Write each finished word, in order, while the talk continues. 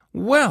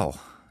Well,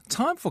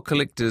 time for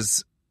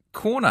Collector's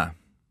Corner.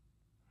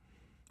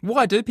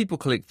 Why do people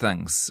collect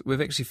things?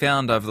 We've actually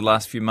found over the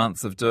last few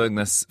months of doing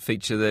this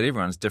feature that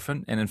everyone's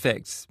different, and in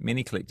fact,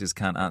 many collectors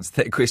can't answer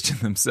that question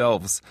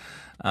themselves.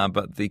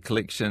 But the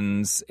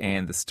collections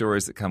and the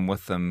stories that come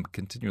with them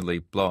continually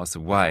blow us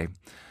away.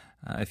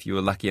 If you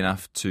were lucky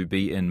enough to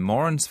be in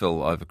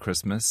Morrinsville over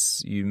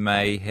Christmas, you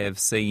may have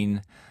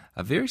seen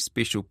a very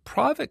special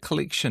private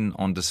collection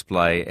on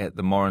display at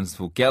the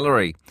Morrinsville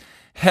Gallery.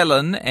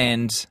 Helen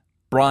and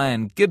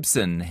Brian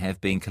Gibson have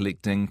been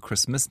collecting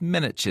Christmas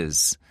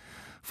miniatures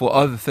for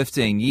over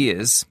 15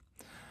 years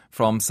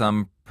from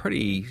some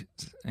pretty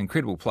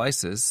incredible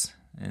places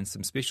and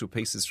some special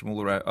pieces from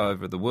all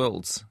over the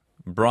world.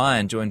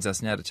 Brian joins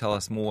us now to tell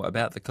us more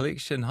about the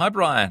collection. Hi,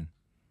 Brian.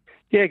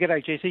 Yeah,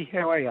 g'day, Jesse.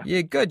 How are you?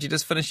 Yeah, good. You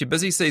just finished your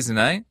busy season,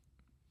 eh?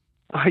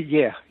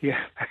 Yeah. It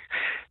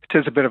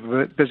is a bit of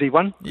a busy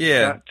one.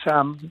 Yeah.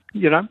 But,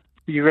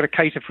 you've got to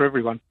cater for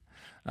everyone.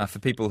 For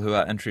people who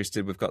are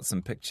interested, we've got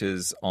some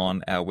pictures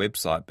on our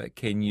website, but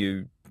can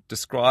you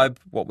describe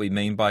what we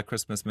mean by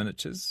Christmas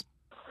miniatures?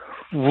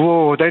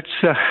 Whoa,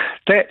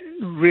 that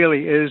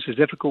really is a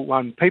difficult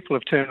one. People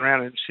have turned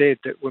around and said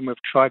that when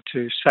we've tried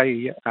to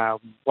say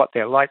what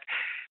they're like,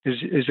 is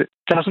it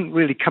doesn't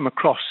really come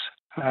across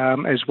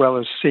as well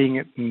as seeing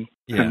it in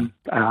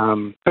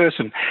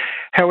person.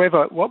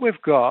 However, what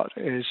we've got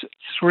is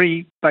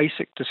three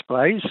basic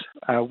displays.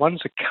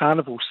 One's a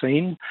carnival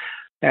scene.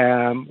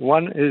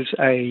 One is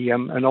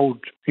an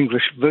old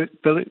English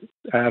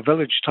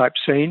village type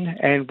scene,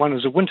 and one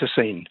is a winter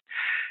scene.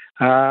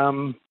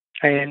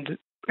 And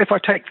if I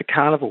take the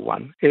carnival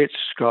one, it's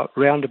got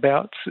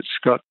roundabouts, it's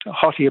got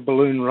hot air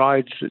balloon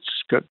rides,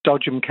 it's got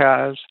dodgem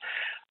cars,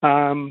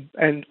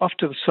 and off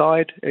to the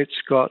side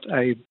it's got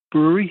a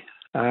brewery,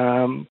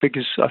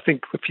 because I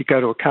think if you go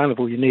to a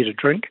carnival you need a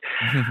drink.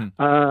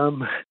 And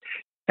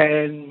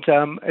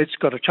it's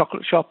got a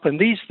chocolate shop, and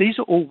these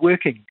are all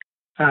working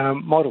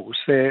models.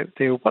 They're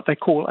what they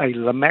call a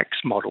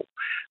Lemax model,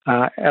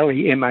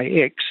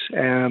 Lemax,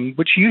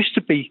 which used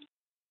to be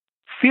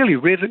fairly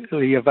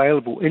readily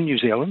available in New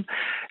Zealand.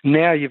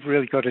 Now you've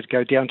really got to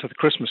go down to the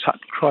Christmas hut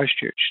in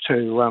Christchurch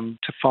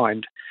to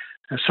find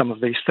some of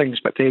these things,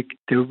 but they're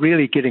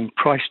really getting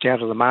priced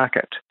out of the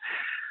market.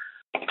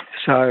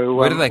 So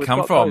where do they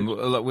come from?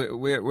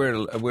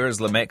 Where is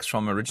Lemax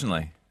from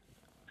originally?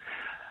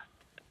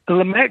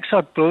 Lemax,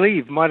 I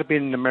believe, might have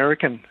been an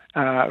American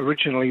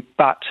originally,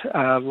 but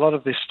a lot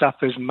of this stuff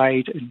is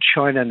made in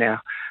China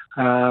now,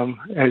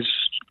 as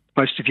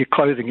most of your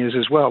clothing is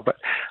as well. But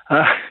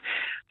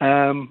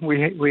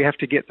we have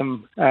to get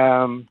them.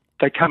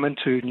 They come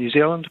into New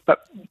Zealand,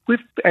 but we've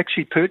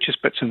actually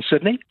purchased bits in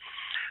Sydney,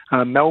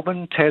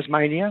 Melbourne,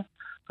 Tasmania.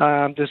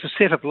 There's a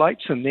set of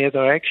lights in there that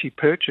are actually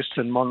purchased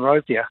in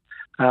Monrovia,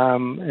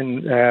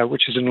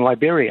 which is in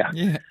Liberia.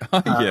 Yeah.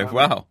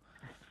 Wow.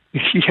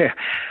 Yeah.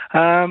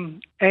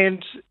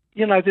 And,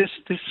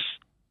 there's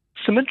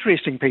some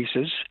interesting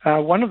pieces.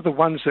 One of the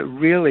ones that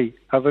really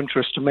of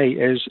interest to me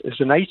is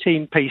an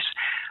 18-piece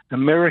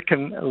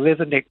American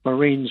Leatherneck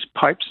Marines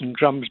Pipes and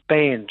Drums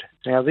Band.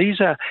 Now, these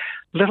are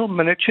little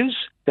miniatures.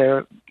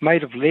 They're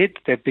made of lead.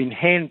 They've been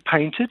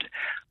hand-painted,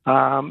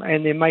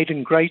 and they're made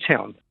in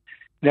Greytown.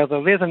 Now, the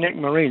Leatherneck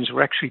Marines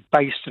were actually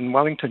based in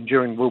Wellington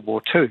during World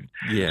War II.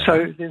 Yeah.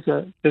 So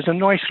there's a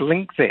nice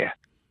link there.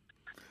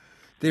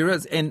 There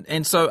is.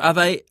 And so are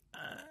they,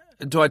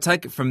 do I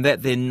take it from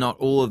that then not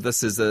all of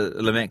this is a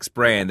Lemax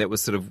brand? That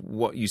was sort of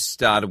what you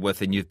started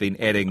with and you've been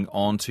adding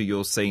on to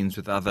your scenes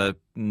with other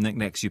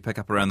knickknacks you pick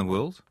up around the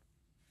world?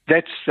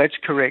 That's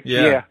correct,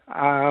 yeah.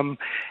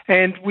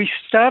 And we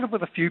started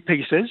with a few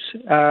pieces,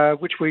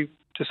 which we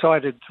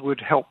decided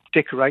would help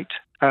decorate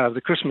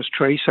the Christmas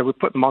tree, so we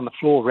put them on the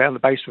floor around the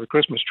base of the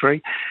Christmas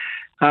tree.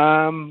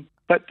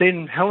 But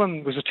then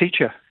Helen was a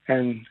teacher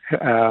in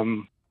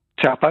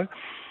Taupo,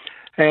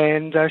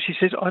 and she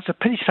said, it's a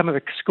pity some of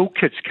the school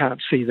kids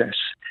can't see this.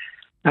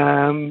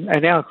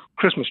 And our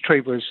Christmas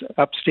tree was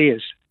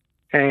upstairs.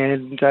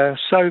 And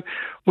so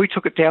we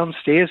took it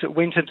downstairs. It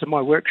went into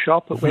my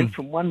workshop. It went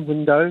from one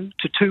window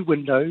to two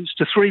windows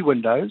to three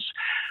windows.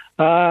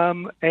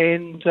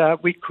 And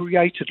we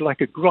created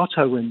like a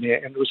grotto in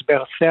there, and there was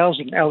about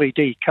 1,000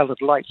 LED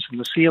coloured lights in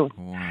the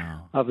ceiling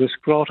of this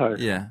grotto.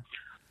 Yeah.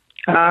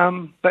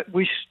 But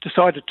we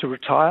decided to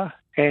retire,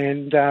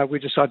 and we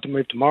decided to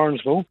move to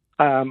Morrinsville.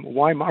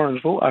 Why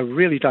Morrinsville? I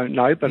really don't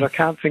know, but I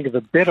can't think of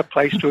a better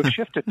place to have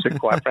shifted to,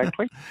 quite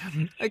frankly.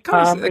 It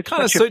kind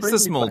of suits the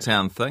small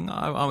town thing.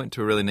 I went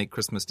to a really neat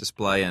Christmas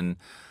display in,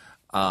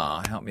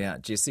 help me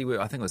out, Jesse,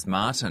 I think it was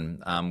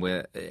Martin,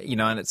 where,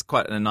 and it's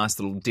quite a nice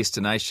little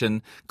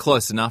destination,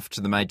 close enough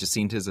to the major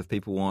centres if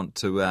people want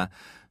to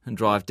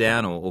drive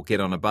down or get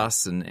on a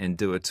bus and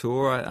do a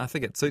tour. I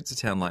think it suits a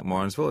town like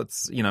Morrinsville.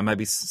 It's,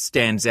 maybe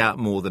stands out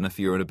more than if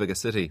you're in a bigger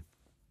city.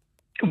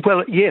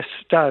 Well, yes,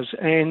 it does.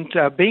 And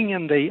being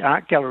in the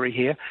art gallery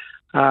here,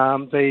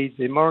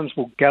 the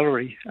Morrinsville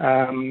Gallery,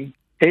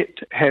 it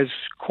has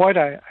quite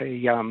a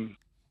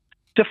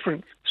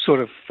different sort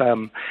of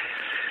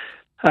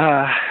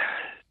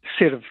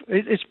set of,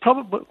 it's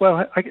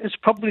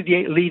probably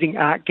the leading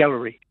art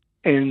gallery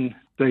in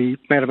the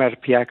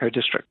Matamata-Piako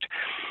district.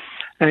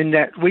 And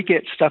that we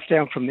get stuff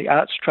down from the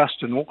Arts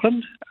Trust in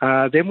Auckland.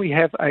 Then we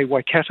have a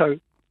Waikato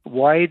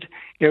wide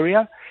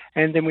area,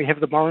 and then we have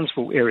the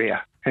Morrinsville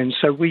area. And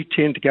so we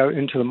tend to go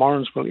into the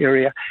Morrinsville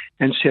area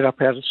and set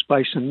up our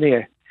space in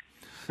there.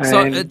 So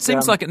and, it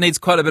seems like it needs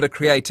quite a bit of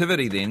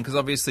creativity then, because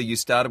obviously you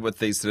started with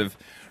these sort of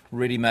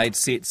ready-made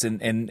sets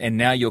and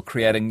now you're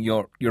creating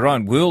your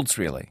own worlds,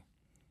 really.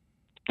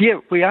 Yeah,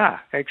 we are,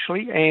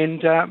 actually.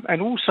 And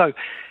also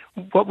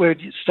what we're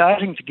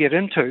starting to get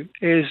into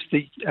is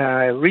the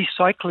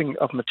recycling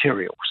of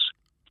materials.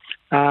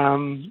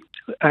 An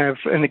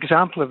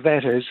example of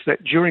that is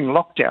that during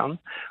lockdown,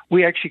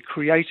 we actually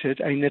created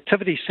a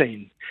nativity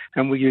scene,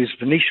 and we used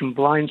Venetian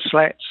blind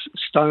slats,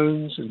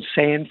 stones and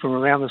sand from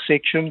around the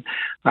section,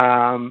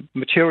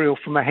 material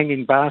from a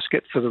hanging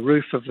basket for the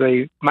roof of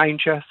the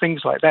manger,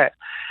 things like that.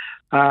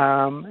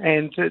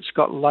 And it's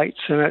got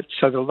lights in it,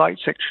 so the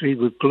lights actually,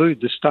 we've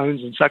glued the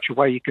stones in such a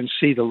way you can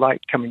see the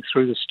light coming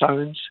through the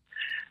stones.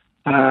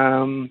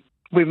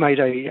 We made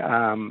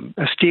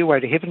a stairway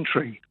to heaven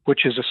tree,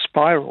 which is a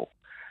spiral,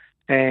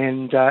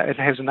 and it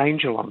has an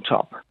angel on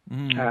top,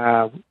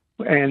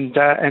 and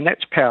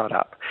that's powered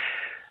up.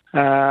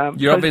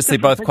 You're obviously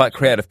both quite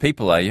creative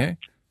people, are you?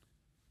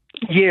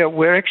 Yeah,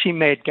 we're actually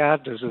mad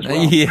gardeners as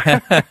well. Yeah.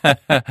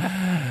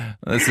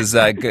 This is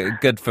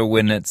good for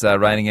when it's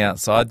raining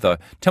outside, though.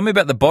 Tell me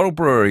about the bottle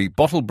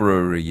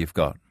brewery you've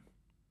got.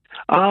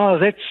 Oh,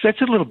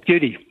 that's a little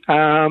beauty.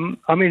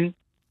 I mean,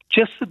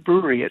 just the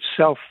brewery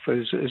itself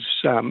is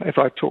if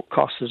I talk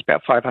costs, is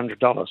about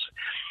 $500.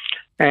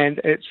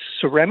 And it's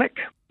ceramic,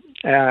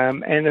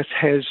 and it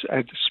has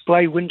a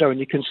display window,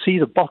 and you can see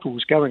the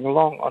bottles going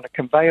along on a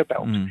conveyor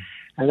belt.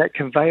 And that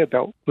conveyor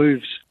belt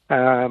moves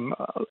on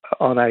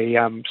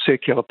a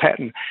circular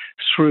pattern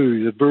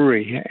through the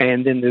brewery,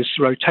 and then there's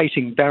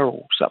rotating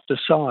barrels up the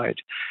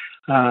side.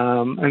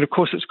 And of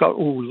course, it's got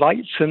all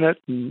lights in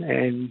it,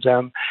 and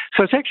so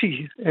it's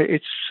actually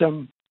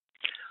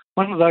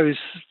one of those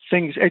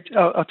things.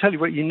 I'll tell you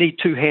what, you need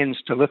two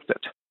hands to lift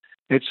it.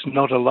 It's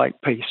not a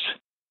light piece.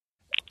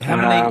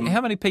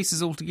 How many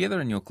pieces altogether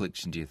in your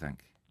collection, do you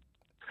think?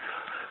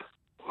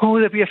 Oh,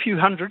 there'll be a few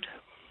hundred.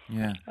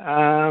 Yeah.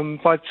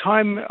 By the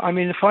time, I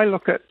mean, if I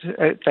look at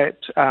that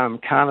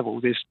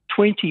carnival, there's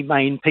 20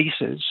 main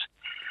pieces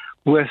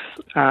with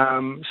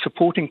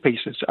supporting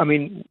pieces. I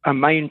mean, a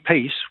main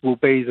piece will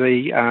be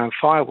the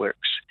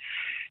fireworks.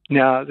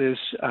 Now,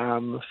 there's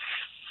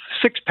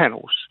 6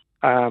 panels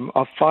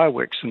of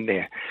fireworks in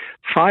there.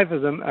 5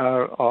 of them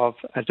are of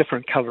a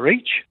different colour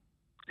each.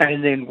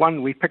 And then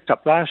one we picked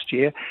up last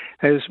year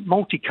is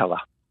multicolour.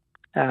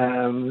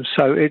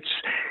 So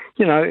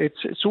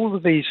it's all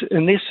of these,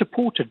 and they're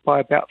supported by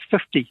about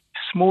 50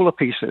 smaller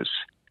pieces.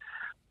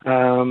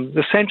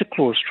 The Santa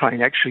Claus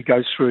train actually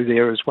goes through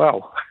there as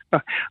well.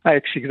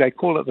 Actually, they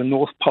call it the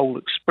North Pole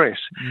Express.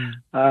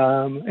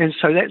 And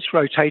so that's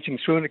rotating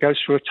through, and it goes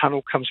through a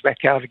tunnel, comes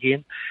back out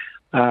again.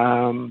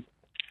 There's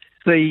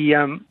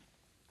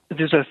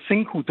a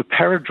thing called the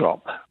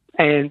Paradrop,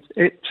 and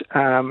it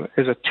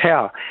is a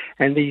tower,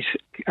 and these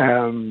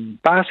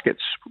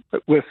baskets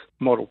with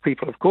model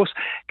people, of course,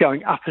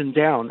 going up and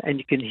down, and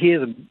you can hear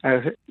them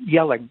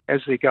yelling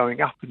as they're going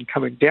up and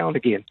coming down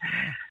again.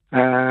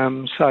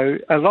 So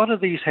a lot of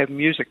these have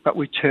music, but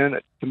we turn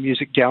the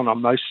music down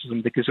on most of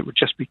them because it would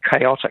just be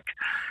chaotic.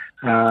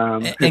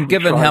 And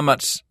given how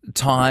much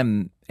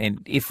time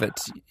and effort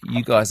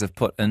you guys have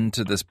put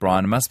into this,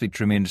 Brian, it must be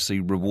tremendously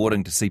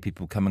rewarding to see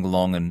people coming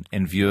along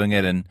and viewing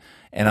it and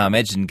I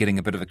imagine getting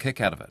a bit of a kick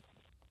out of it.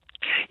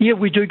 Yeah,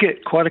 we do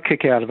get quite a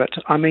kick out of it.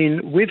 I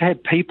mean, we've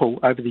had people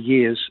over the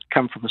years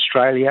come from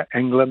Australia,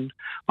 England,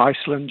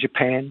 Iceland,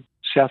 Japan,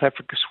 South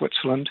Africa,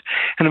 Switzerland.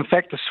 And in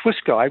fact, the Swiss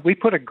guy, we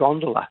put a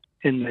gondola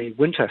in the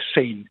winter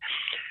scene.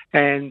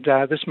 And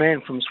this man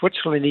from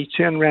Switzerland, he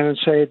turned around and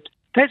said,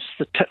 "That's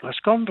the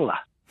Titless gondola."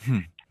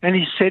 And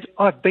he said,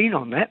 "I've been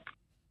on that."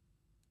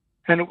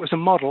 And it was a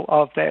model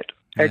of that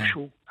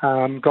actual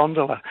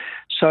gondola.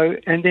 So,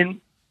 and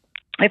then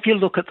if you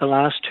look at the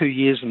last 2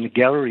 years in the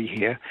gallery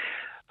here,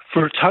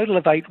 for a total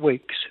of 8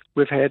 weeks,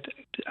 we've had,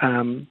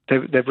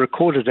 they've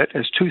recorded it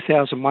as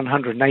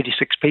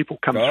 2,186 people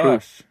come through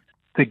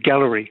the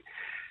gallery.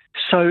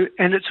 So,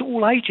 and it's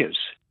all ages.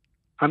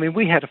 I mean,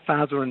 we had a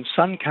father and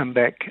son come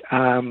back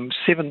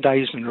 7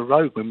 days in a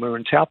row when we were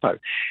in Taupo,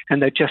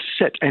 and they just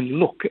sit and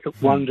look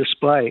at one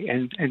display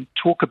and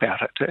talk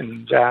about it,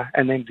 and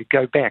then to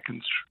go back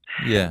and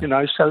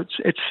so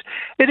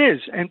it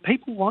is, and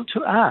people want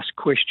to ask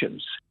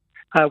questions.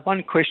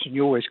 One question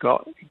you always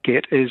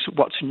get is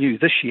what's new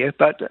this year,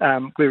 but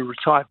we're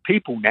retired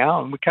people now,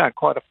 and we can't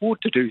quite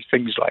afford to do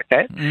things like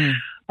that.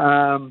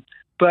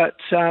 But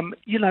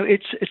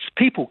it's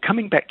people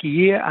coming back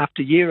year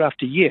after year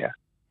after year.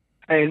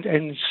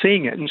 And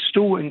seeing it and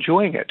still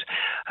enjoying it.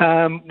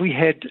 We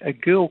had a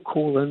girl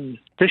call in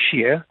this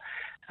year,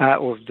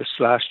 or this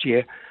last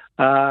year,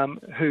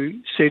 who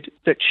said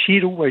that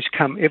she'd always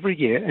come every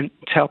year in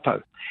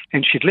Taupo,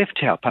 and she'd left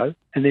Taupo,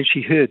 and then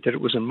she heard that it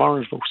was in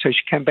Morrinsville, so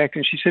she came back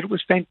and she said it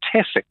was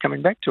fantastic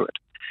coming back to it.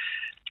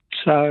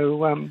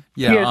 So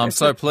I'm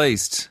so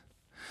pleased.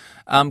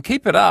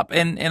 Keep it up,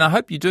 and I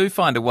hope you do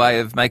find a way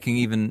of making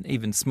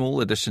even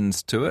small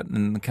additions to it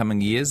in the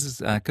coming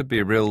years. Could be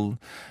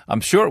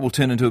I'm sure it will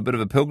turn into a bit of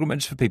a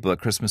pilgrimage for people at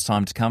Christmas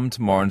time to come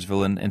to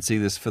Morrinsville and see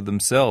this for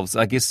themselves.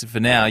 I guess for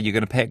now you're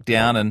going to pack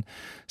down and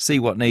see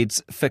what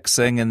needs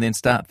fixing and then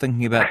start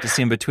thinking about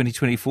December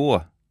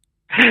 2024.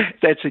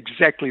 That's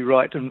exactly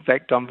right. In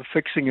fact, I'm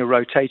fixing a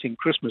rotating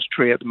Christmas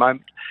tree at the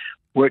moment,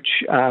 which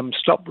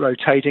stopped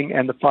rotating,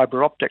 and the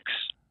fibre optics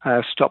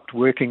stopped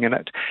working in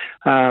it.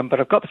 But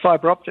I've got the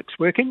fibre optics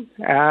working.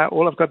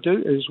 All I've got to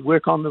do is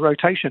work on the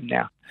rotation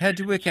now. How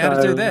do you work out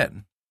how to do that?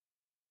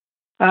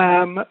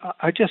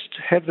 I just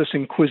have this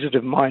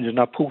inquisitive mind, and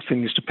I pull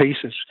things to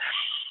pieces.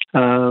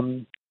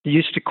 You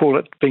used to call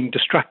it being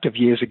destructive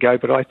years ago,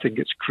 but I think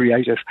it's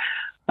creative.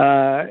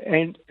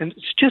 And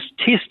it's just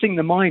testing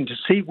the mind to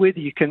see whether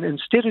you can,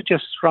 instead of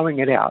just throwing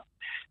it out,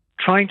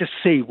 trying to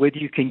see whether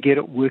you can get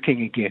it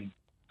working again.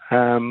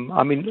 I'm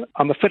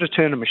a fitter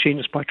turner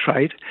machinist by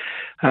trade,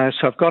 so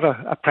I've got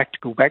a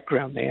practical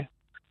background there.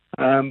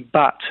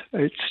 But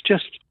it's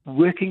just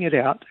working it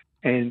out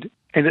and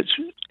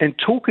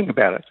talking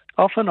about it.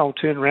 Often I'll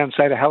turn around and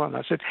say to Helen,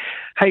 I said,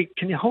 "Hey,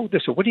 can you hold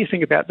this? Or what do you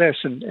think about this?"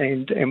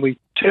 And we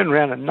turn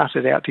around and nut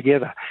it out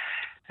together.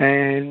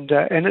 And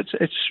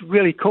it's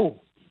really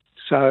cool.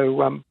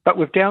 So, but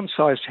we've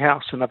downsized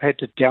house, and I've had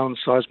to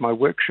downsize my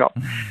workshop.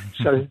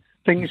 So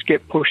things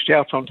get pushed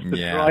out onto the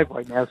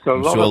driveway now. So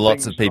I'm sure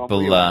lots of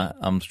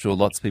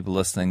people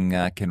listening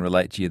can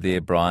relate to you there,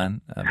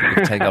 Brian.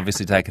 But you've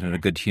obviously taken it in a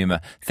good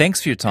humour.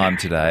 Thanks for your time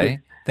today.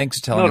 Thanks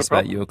for telling us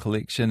about your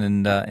collection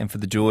and for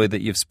the joy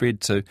that you've spread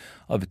to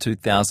over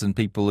 2,000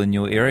 people in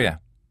your area.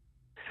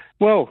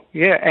 Well,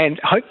 yeah, and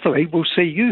hopefully we'll see you